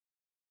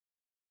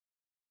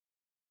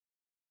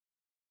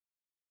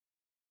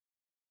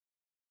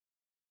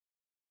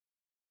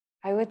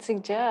 I would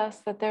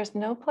suggest that there's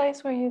no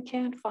place where you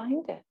can't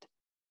find it.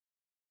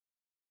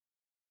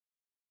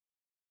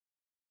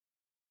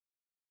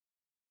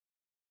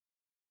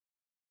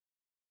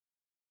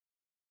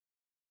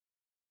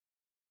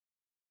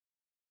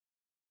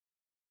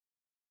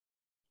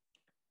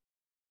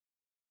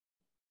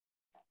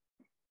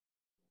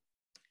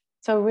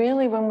 So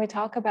really, when we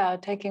talk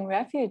about taking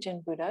refuge in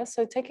Buddha,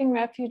 so taking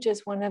refuge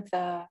is one of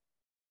the,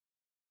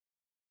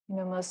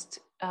 most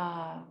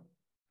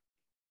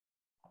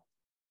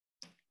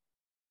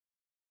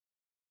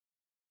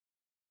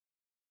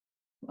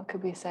what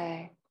could we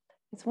say?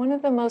 It's one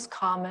of the most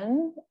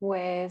common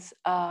ways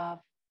of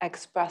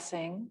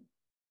expressing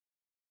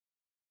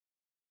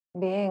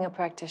being a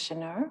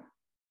practitioner,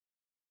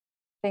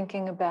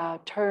 thinking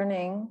about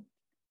turning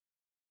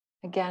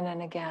again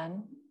and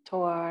again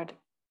toward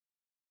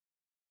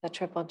the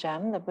triple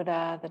gem, the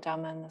Buddha, the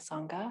Dhamma, and the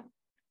Sangha,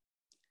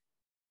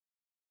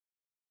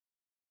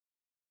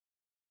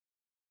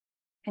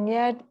 And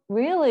yet,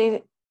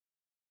 really,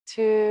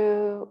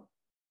 to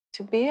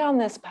be on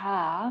this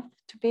path,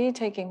 to be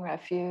taking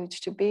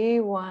refuge, to be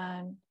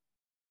one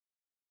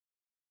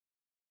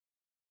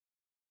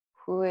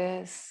who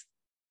is,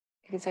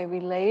 you could say,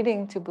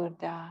 relating to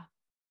Buddha,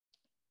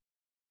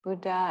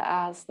 Buddha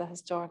as the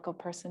historical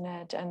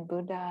personage, and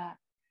Buddha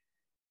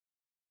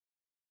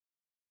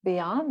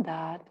beyond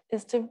that,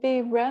 is to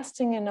be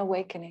resting in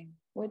awakening.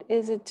 What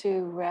is it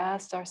to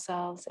rest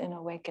ourselves in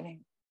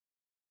awakening?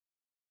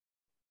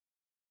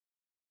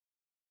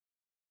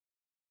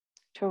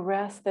 To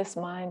rest this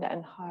mind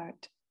and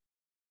heart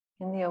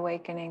in the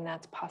awakening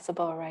that's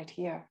possible right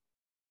here.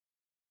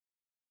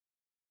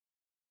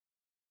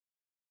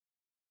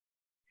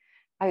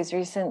 I was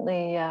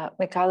recently,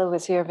 Mikala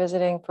was here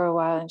visiting for a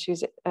while, and she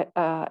was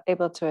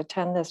able to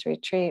attend this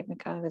retreat.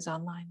 Mikala was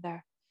online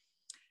there.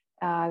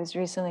 I was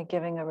recently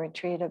giving a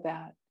retreat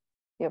about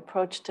the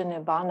approach to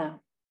Nibbana,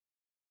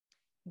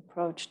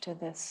 approach to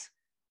this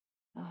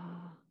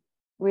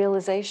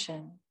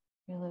realization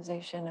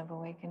of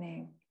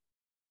awakening.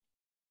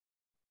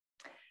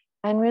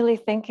 And really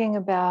thinking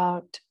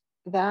about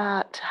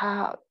that,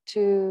 how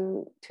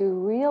to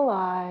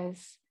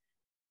realize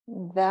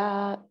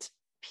that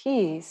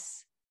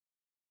peace,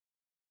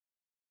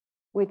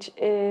 which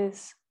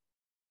is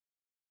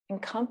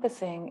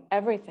encompassing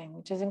everything,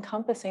 which is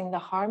encompassing the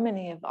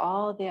harmony of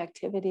all the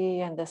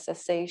activity and the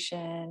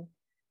cessation,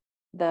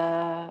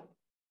 the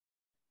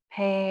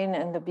pain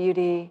and the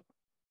beauty.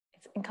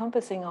 It's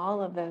encompassing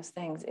all of those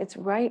things. It's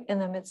right in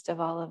the midst of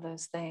all of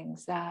those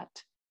things,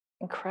 that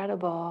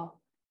incredible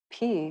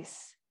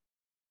peace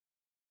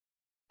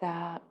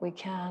that we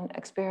can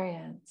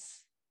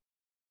experience.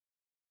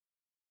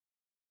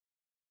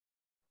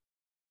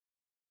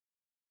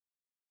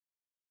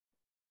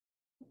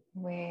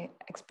 We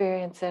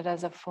experience it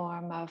as a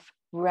form of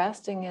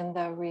resting in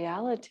the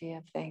reality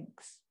of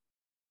things.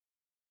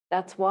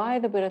 That's why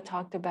the Buddha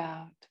talked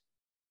about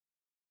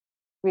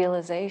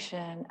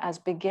realization as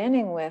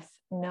beginning with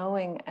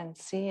knowing and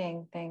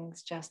seeing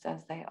things just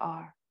as they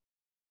are.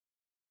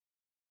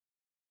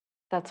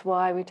 That's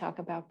why we talk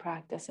about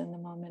practice in the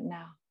moment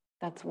now.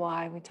 That's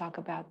why we talk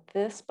about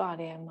this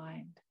body and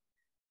mind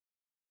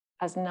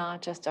as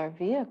not just our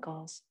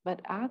vehicles, but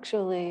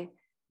actually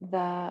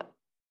the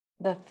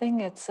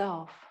thing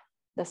itself,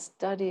 the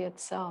study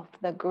itself,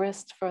 the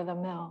grist for the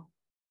mill.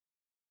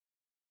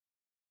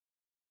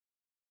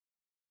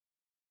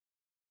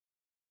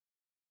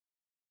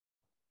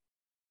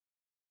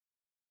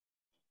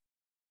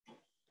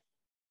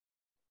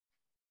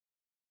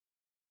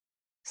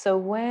 So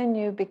when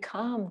you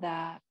become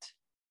that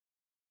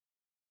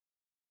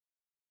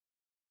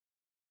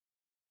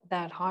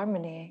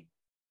harmony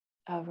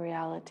of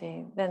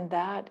reality, then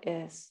that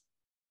is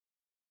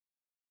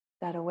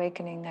that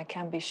awakening that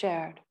can be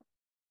shared.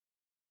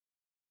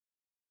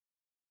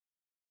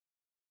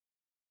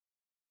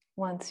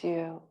 Once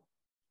you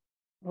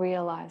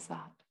realize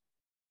that,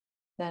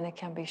 then it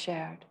can be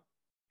shared.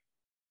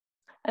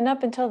 And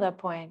up until that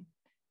point,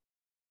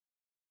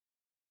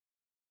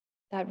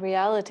 that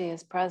reality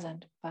is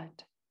present,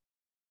 but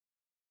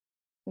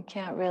we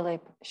can't really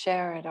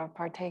share it or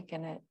partake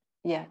in it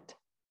yet.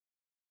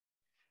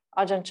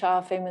 Ajahn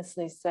Chah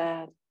famously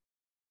said,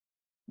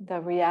 the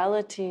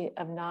reality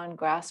of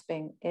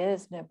non-grasping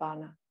is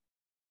Nibbana.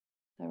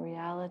 The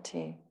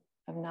reality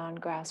of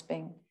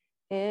non-grasping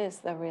is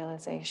the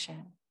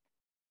realization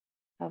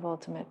of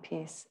ultimate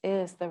peace,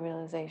 is the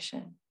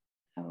realization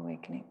of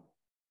awakening.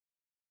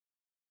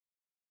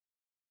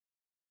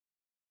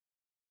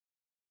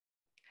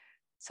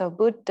 So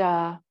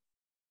Buddha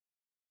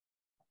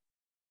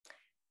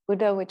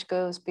which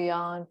goes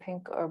beyond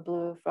pink or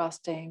blue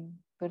frosting,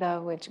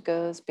 Buddha which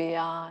goes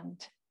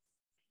beyond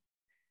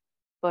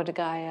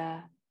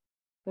Bodhigaya,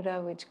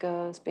 Buddha which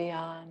goes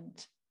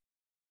beyond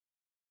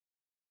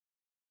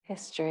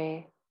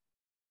history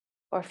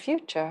or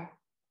future,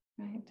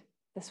 right?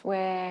 This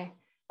way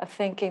of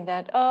thinking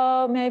that,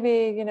 oh,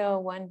 maybe,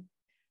 one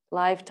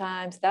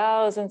lifetimes,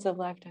 thousands of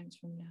lifetimes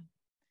from now.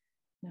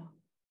 No.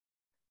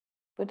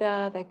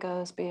 Buddha that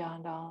goes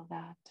beyond all of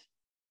that.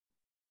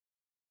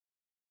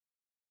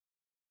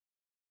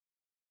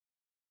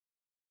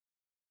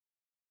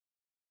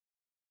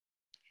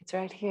 It's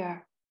right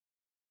here.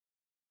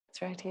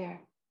 It's right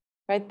here.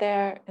 Right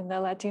there in the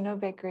Latino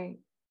bakery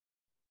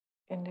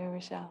in New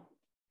Rochelle.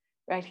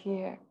 Right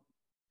here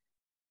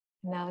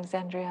in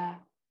Alexandria.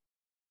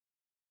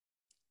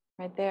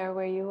 Right there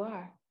where you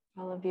are,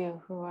 all of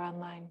you who are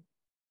online.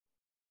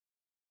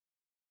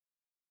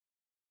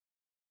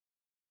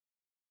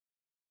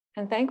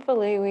 And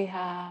thankfully we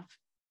have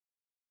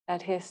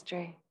that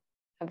history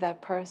of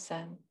that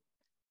person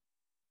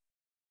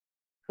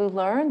who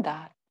learned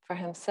that for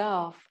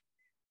himself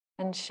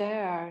and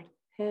shared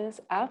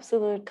his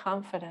absolute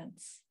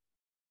confidence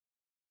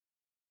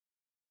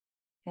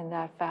in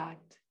that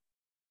fact.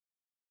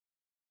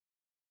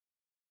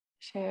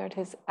 Shared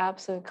his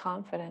absolute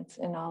confidence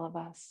in all of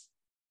us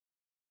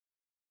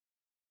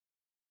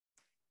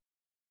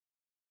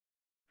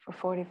for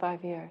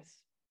 45 years.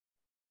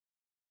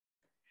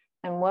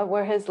 And what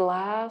were his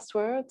last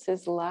words?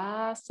 His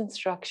last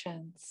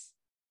instructions.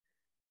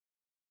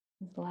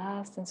 His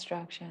last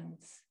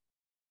instructions.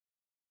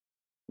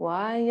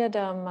 Vaya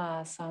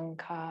Dhamma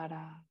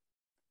Sankara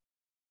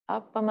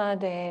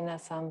Appamadena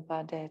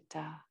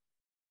Sampadeta.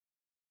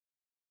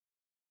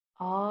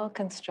 All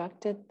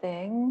constructed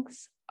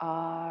things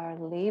are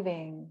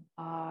leaving,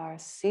 are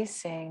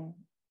ceasing,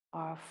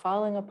 are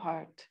falling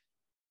apart.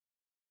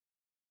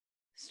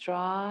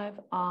 Strive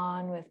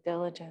on with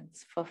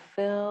diligence.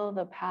 Fulfill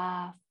the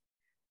path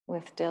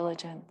with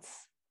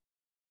diligence.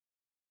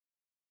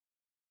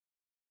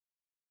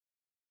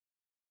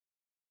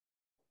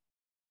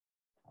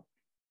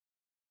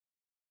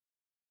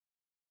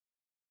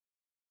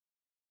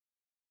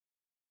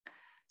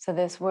 So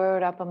this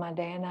word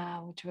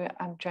appamadena, which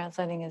I'm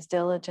translating as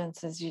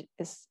diligence, is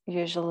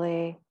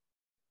usually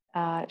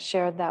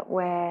shared that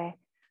way.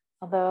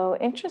 Although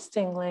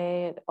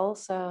interestingly, it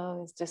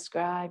also is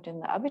described in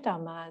the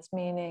Abhidhamma as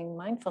meaning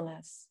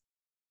mindfulness.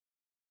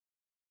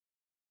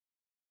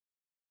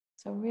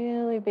 So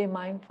really be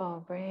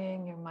mindful,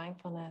 bring your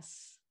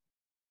mindfulness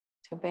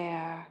to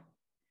bear.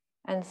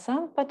 And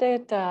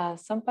sampadeta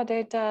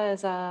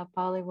is a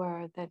Pali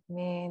word that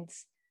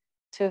means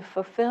to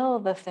fulfill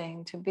the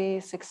thing, to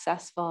be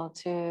successful,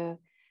 to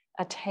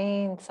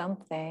attain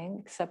something,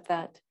 except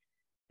that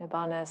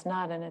Nibbana is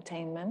not an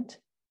attainment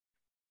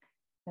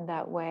in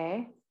that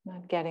way,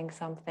 not getting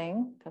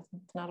something, because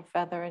it's not a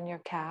feather in your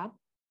cap.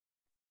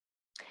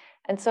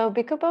 And so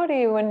Bhikkhu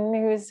Bodhi, when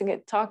he was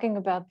talking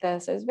about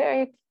this, it was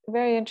very,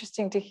 very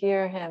interesting to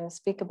hear him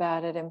speak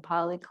about it in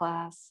Pali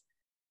class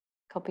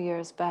a couple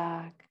years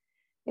back.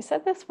 He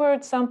said this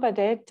word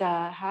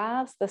sampadeta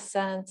has the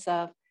sense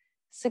of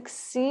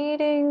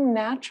succeeding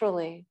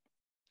naturally,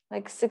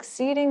 like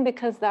succeeding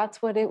because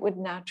that's what it would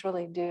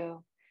naturally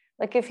do.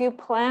 Like if you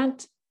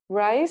plant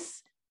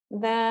rice,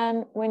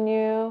 then when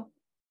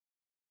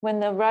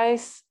the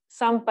rice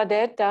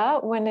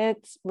sampadeta, when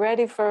it's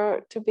ready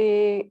to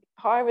be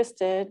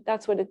harvested,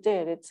 that's what it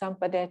did. It's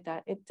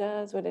sampadeta. It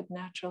does what it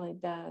naturally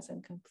does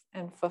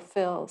and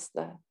fulfills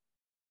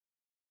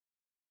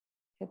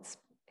its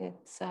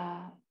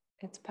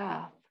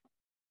path.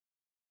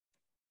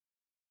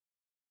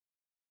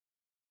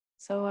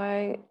 So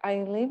I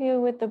leave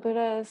you with the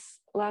Buddha's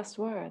last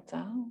words.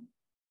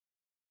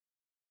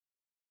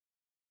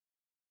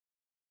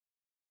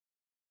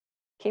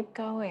 Keep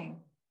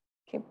going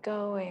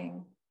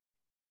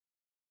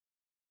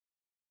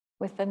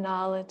with the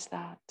knowledge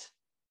that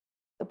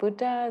the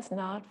Buddha is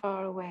not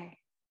far away.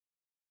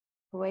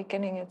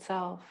 Awakening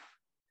itself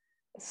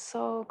is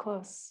so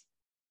close.